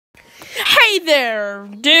Hey there,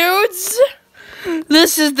 dudes!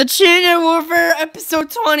 This is the Channel Warfare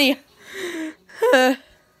episode 20. And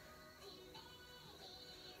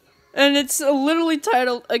it's literally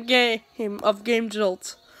titled A Game of Game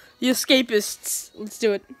Adults. The Escapists. Let's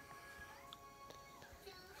do it.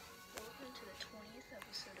 Welcome to the 20th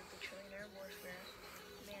episode of the Channel Warfare.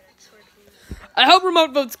 Man, it's hard to believe. I hope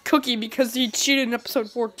Remote votes Cookie because he cheated in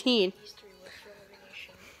episode 14. These three left for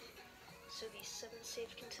elimination. So these 7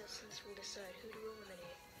 safe contestants will decide who to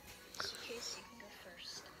eliminate. So Casey can go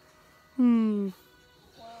first. Well,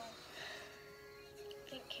 I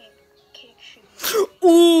think Cake should be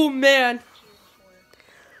Ooh, man.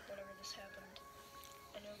 whenever this happened.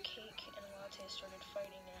 I know Cake and Latte started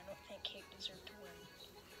fighting, and I don't think Cake deserved to win.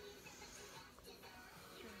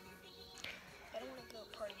 I don't want to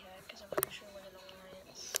vote Party Hat because I'm pretty sure we're in an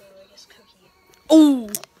alliance, so I guess Cookie. Ooh.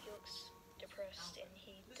 He looks depressed, and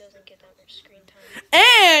he doesn't get that much screen time.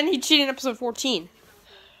 And he cheated in episode 14.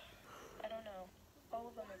 I don't know. All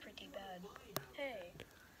of them are pretty bad. Hey.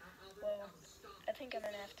 Well, I think I'm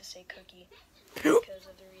gonna have to say Cookie. Because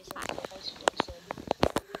of the reasons that I said.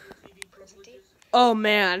 Present-y. Oh,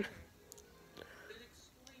 man.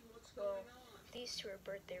 Well, these two are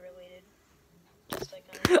birthday related. Just like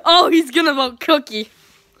I Oh, he's gonna vote Cookie.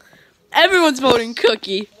 Everyone's voting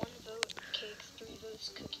Cookie. 1 vote Cake, 3 votes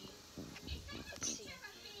Cookie. Let's see.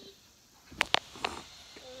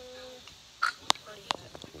 Party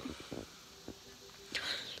Hat.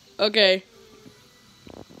 Okay.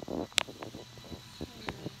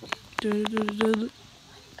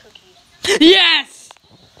 Cookie. Yes!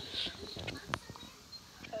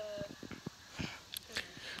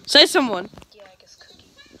 Say someone. Yeah, I guess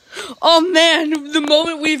Cookie. Oh man, the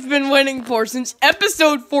moment we've been waiting for since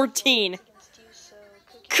episode 14. Against you, so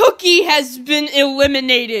Cookie. Cookie has been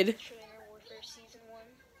eliminated. Trainer Warfare Season 1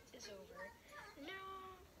 is over.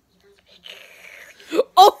 No!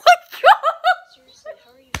 Oh my god! Seriously,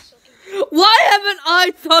 how are you sucking? Why haven't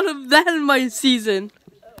I thought of that in my season?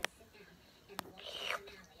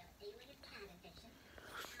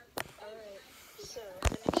 Alright, so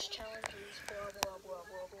the next challenge is blah blah blah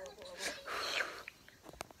blah blah blah blah.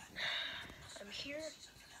 I'm here.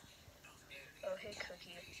 Oh, hey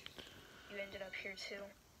Cookie. You ended up here too.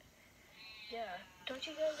 Yeah, don't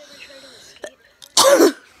you guys ever try to escape?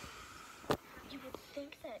 You would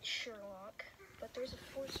think that, Sherlock, but there's a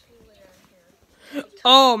force field around here.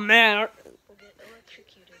 Oh man. We'll get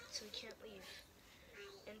electrocuted, so we can't leave.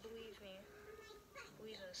 And believe me,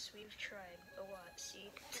 we've tried a lot, see?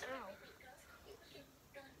 Ow!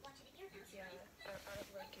 Yeah, I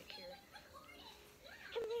don't like it here.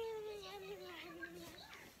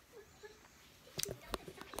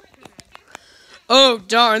 Oh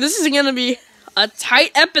darn, this is gonna be a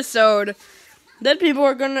tight episode. Then people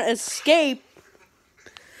are gonna escape.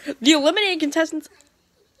 The eliminated contestants.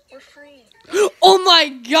 We're free. Oh my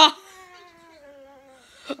god!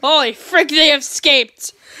 Holy frick, they have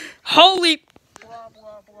escaped! Holy. Blah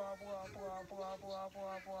blah blah blah blah blah blah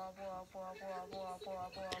blah blah blah blah blah blah blah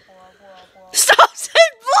blah blah. Stop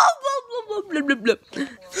saying blah blah blah blah blah blah blah.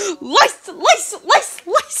 Lice, lice, lice,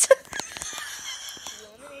 lice. The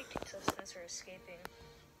eliminated contestants are escaping.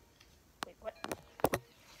 Wait, what?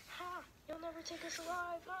 Ha! You'll never take us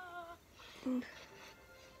alive!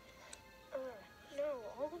 No,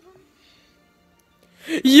 all of them?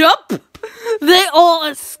 Yup! They all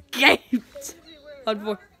escaped!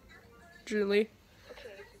 Everywhere. Unfortunately.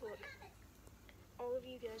 Okay, look. All of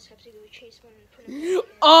you guys have to go chase one and put him in.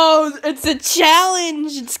 Oh, it's a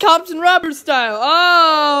challenge! It's cops and robbers style.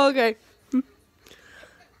 Oh, okay.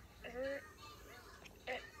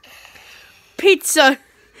 Pizza!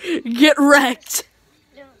 Get wrecked!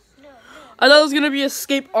 No. I thought it was gonna be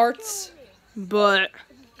escape arts, but.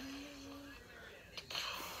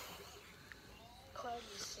 Cloud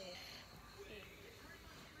is safe.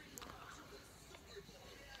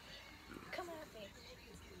 Come at me.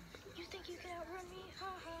 You think you can outrun me? Ha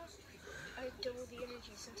ha. I have double the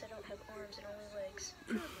energy since I don't have arms and only legs.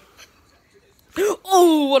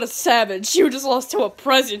 Oh, what a savage! You just lost to a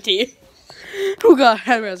present-y. Who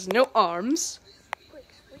has no arms. Quick,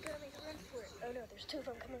 we gotta make a run for it. Oh no, there's 2 of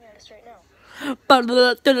them coming at us right now.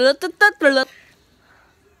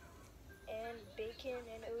 And Bacon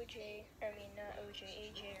and OJ, not OJ,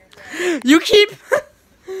 AJ are back. You keep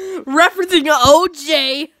referencing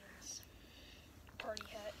OJ. Party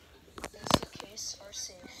Hat and Suitcase are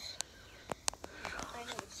safe. I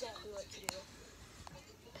know exactly what to do.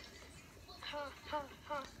 Ha ha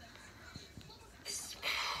ha.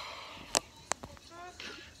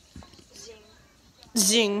 Zing.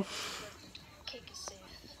 Zing. Cake is safe.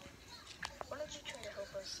 Why don't you try to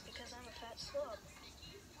help us? Because I'm a fat slob.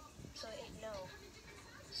 So I ate no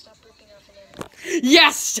inanimate.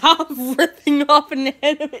 Yes, stop ripping off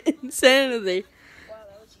inanimate insanity. Wow,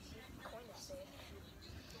 that was easy. Coin is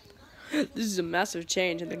safe. This is a massive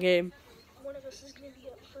change in the game. One of us is gonna be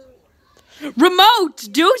up for, Remote,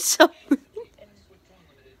 do something. and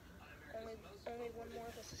only one more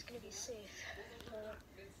of us is gonna be safe. Well,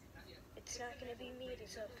 it's not gonna be me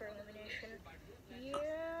that's up for elimination.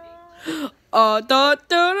 Yeah. Da da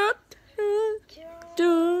da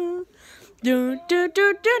da da da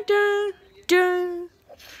da da da.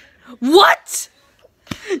 What?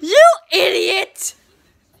 You idiot!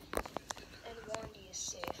 And Wandy is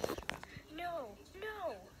safe. No,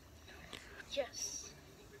 no. Yes.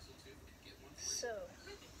 So,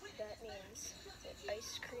 that means that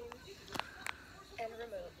ice cream and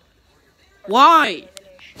remote are Why?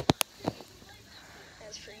 elimination.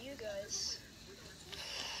 As for you guys,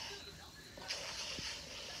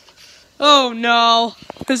 Oh no,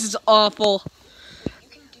 this is awful. you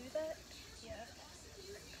can do that? Yeah.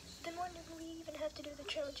 Then why did we even have to do the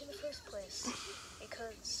challenge in the first place?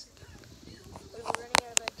 Because we were running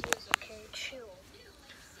out of ideas, okay? Chill.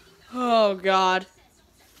 Oh god.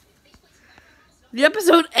 The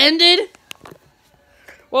episode ended?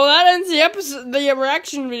 Well, that ends the episode, the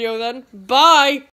reaction video then. Bye!